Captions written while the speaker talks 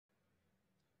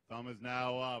Thumb is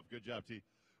now up. Good job, T.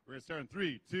 We're going to start in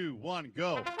 3, 2, 1,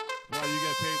 go. Now you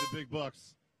get paid the big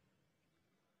bucks.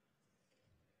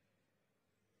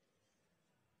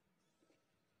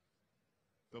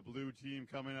 The blue team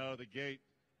coming out of the gate.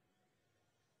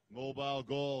 Mobile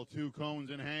goal, 2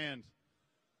 cones in hand.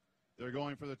 They're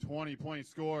going for the 20-point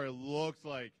score. It looks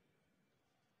like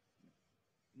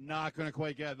not going to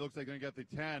quite get it. Looks like they're going to get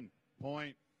the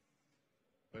 10-point.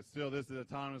 But still, this is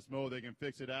autonomous mode. They can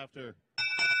fix it after.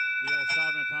 We are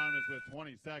stopping autonomous with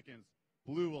 20 seconds.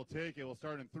 Blue will take it. We'll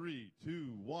start in 3,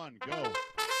 2, 1, go.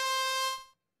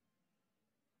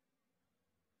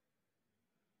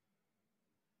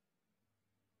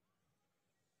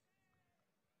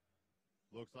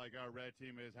 Looks like our red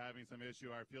team is having some issue.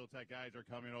 Our field tech guys are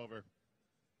coming over.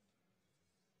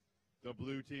 The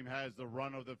blue team has the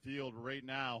run of the field right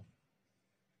now.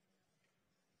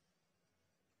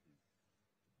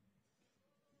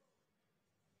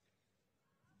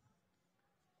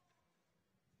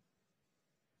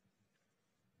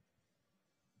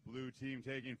 Blue team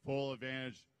taking full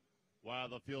advantage while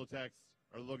the field techs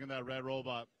are looking at that red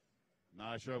robot.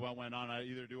 Not sure what went on.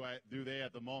 Either do they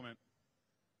at the moment.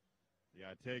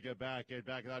 Yeah, take it back. Get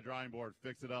back to that drawing board.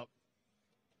 Fix it up.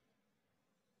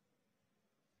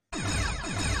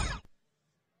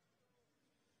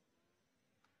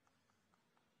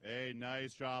 A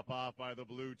nice drop off by the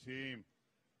blue team.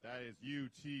 That is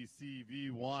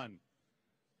UTCV1.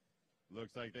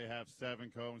 Looks like they have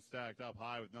 7 cones stacked up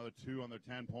high with another 2 on their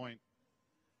 10-point.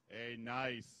 A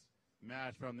nice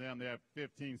match from them. They have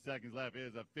 15 seconds left. It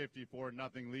is a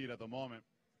 54-0 lead at the moment.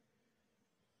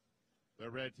 The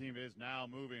red team is now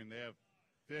moving. They have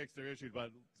fixed their issues, but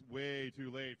it's way too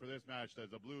late for this match as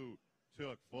the blue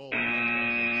took full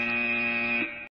advantage.